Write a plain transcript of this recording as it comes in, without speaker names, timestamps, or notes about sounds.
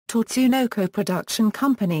Tatsunoko Production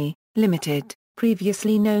Co., Limited,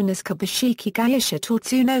 previously known as Kabushiki Gaisha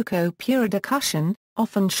Tatsunoko Purodakushon,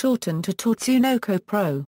 often shortened to Tatsunoko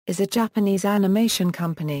Pro, is a Japanese animation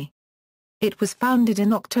company. It was founded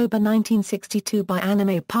in October 1962 by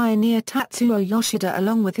anime pioneer Tatsuo Yoshida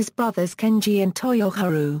along with his brothers Kenji and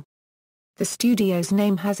Toyoharu. The studio's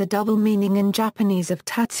name has a double meaning in Japanese of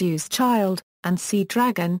Tatsu's child, and sea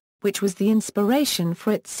dragon, which was the inspiration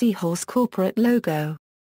for its seahorse corporate logo.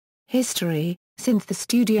 History: since the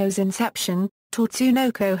studio's inception,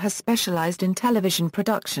 Tatsunoko has specialized in television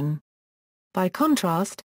production. By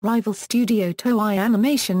contrast, rival studio Toei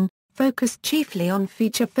Animation focused chiefly on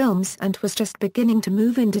feature films and was just beginning to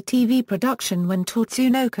move into TV production when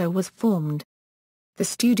Tatsunoko was formed. The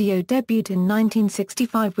studio debuted in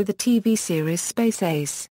 1965 with the TV series Space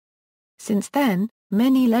Ace. Since then,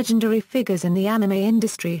 many legendary figures in the anime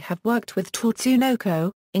industry have worked with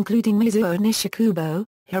Tatsunoko, including Mizuo Nishikubo,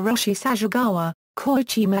 Hiroshi Sasagawa,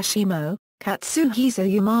 Koichi Mashimo, Katsuhisa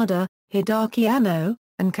Yamada, Hideaki Anno,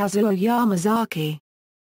 and Kazuo Yamazaki.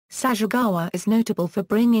 Sasagawa is notable for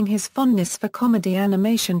bringing his fondness for comedy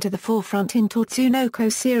animation to the forefront in Tatsunoko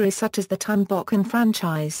series such as the Tanboken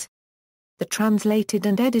franchise. The translated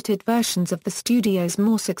and edited versions of the studio's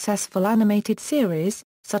more successful animated series,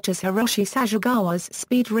 such as Hiroshi Sasagawa's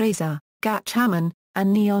Speed Racer, Gatchaman,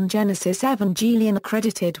 and Neon Genesis Evangelion, are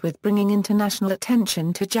credited with bringing international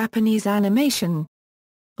attention to Japanese animation.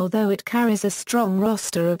 Although it carries a strong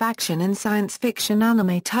roster of action and science fiction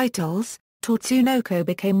anime titles, Tatsunoko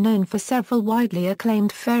became known for several widely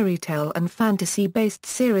acclaimed fairy tale and fantasy-based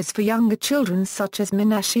series for younger children such as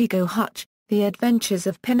Minashigo Hutch, The Adventures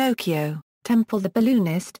of Pinocchio, Temple the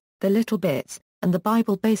Balloonist, The Little Bits, and the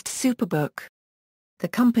Bible-based Superbook. The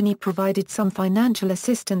company provided some financial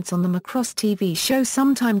assistance on the Macross TV show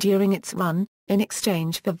sometime during its run, in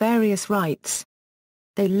exchange for various rights.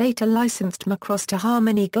 They later licensed Macross to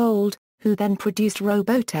Harmony Gold, who then produced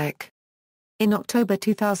Robotech. In October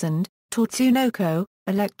 2000, Tatsunoko,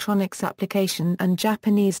 electronics application and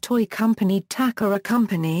Japanese toy company Takara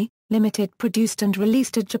Company, Limited produced and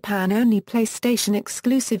released a Japan-only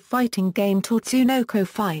PlayStation-exclusive fighting game Tatsunoko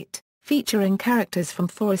Fight, featuring characters from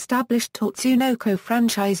 4 established Tatsunoko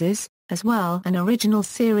franchises, as well as an original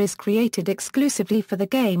series created exclusively for the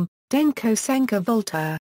game, Denko Senka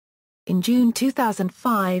Volta. In June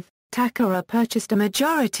 2005, Takara purchased a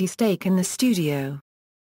majority stake in the studio.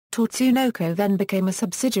 Tatsunoko then became a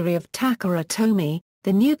subsidiary of Takara Tomy,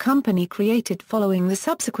 the new company created following the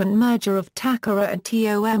subsequent merger of Takara and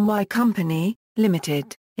Tomy Company,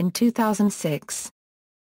 Limited, in 2006.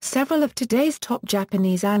 Several of today's top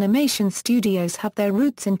Japanese animation studios have their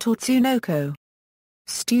roots in Tatsunoko.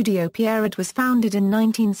 Studio Pierrot was founded in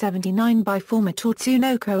 1979 by former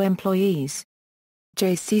Tatsunoko employees.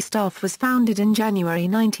 JC Staff was founded in January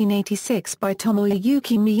 1986 by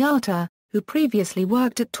Tomoyuki Miyata, who previously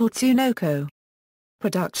worked at Tatsunoko.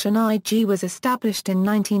 Production IG was established in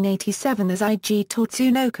 1987 as IG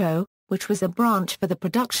Tatsunoko, which was a branch for the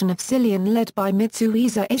production of Cillian led by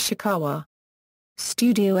Mitsuhisa Ishikawa.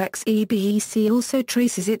 Studio XEBEC also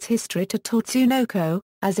traces its history to Tatsunoko,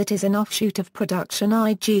 as it is an offshoot of Production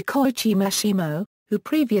IG. Koichi Mashimo, who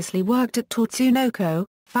previously worked at Tatsunoko,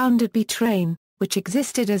 founded B-Train, which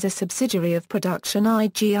existed as a subsidiary of Production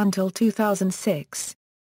IG until 2006.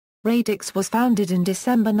 Radix was founded in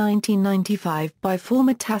December 1995 by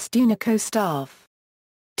former Tatsunoko staff.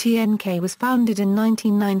 TNK was founded in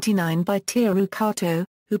 1999 by Teru Kato,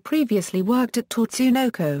 who previously worked at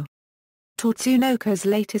Tatsunoko. Tatsunoko's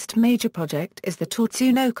latest major project is the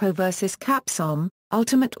Tatsunoko vs. Capcom,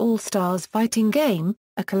 Ultimate All-Stars fighting game,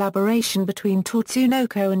 a collaboration between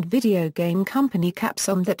Tatsunoko and video game company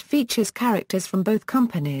Capcom that features characters from both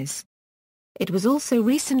companies. It was also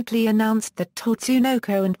recently announced that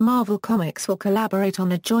Tatsunoko and Marvel Comics will collaborate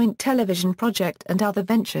on a joint television project and other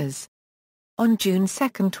ventures. On June 2,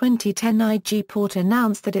 2010, IG Port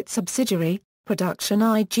announced that its subsidiary, Production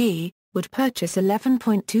IG, would purchase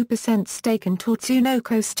 11.2% stake in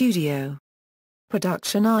Tatsunoko Studio.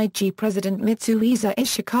 Production IG president Mitsuhisa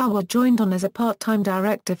Ishikawa joined on as a part-time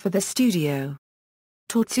director for the studio.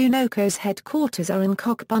 Tatsunoko's headquarters are in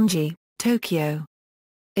Kokubunji, Tokyo.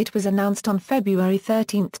 It was announced on February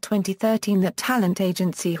 13, 2013 that talent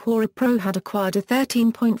agency Hora Pro had acquired a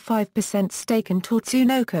 13.5% stake in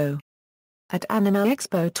Tatsunoko. At Anime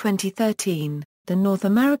Expo 2013, the North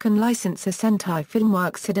American licensor Sentai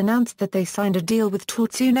Filmworks had announced that they signed a deal with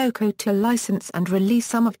Tatsunoko to license and release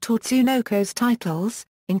some of Tatsunoko's titles,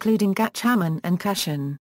 including Gatchaman and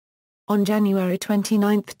Kashin. On January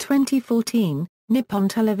 29, 2014, Nippon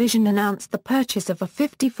Television announced the purchase of a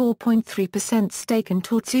 54.3% stake in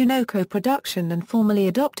Tatsunoko Production and formally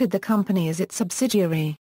adopted the company as its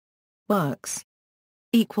subsidiary. Works.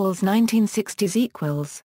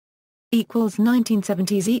 1960s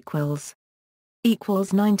 1970s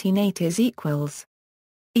 1980s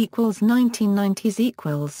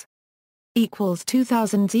 1990s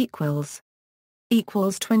 2000s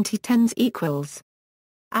 2010s.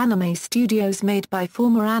 Anime studios made by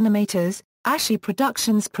former animators, Ashi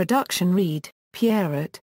Productions, Production Reed,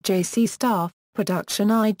 Pierrot, JC Staff, Production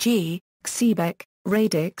IG, Xebec,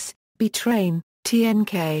 Radix, B-Train,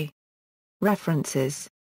 TNK. References.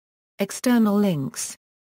 External links.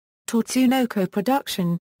 Tatsunoko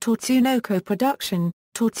Production, Tatsunoko Production,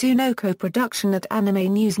 Tatsunoko Production at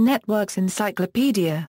Anime News Network's Encyclopedia.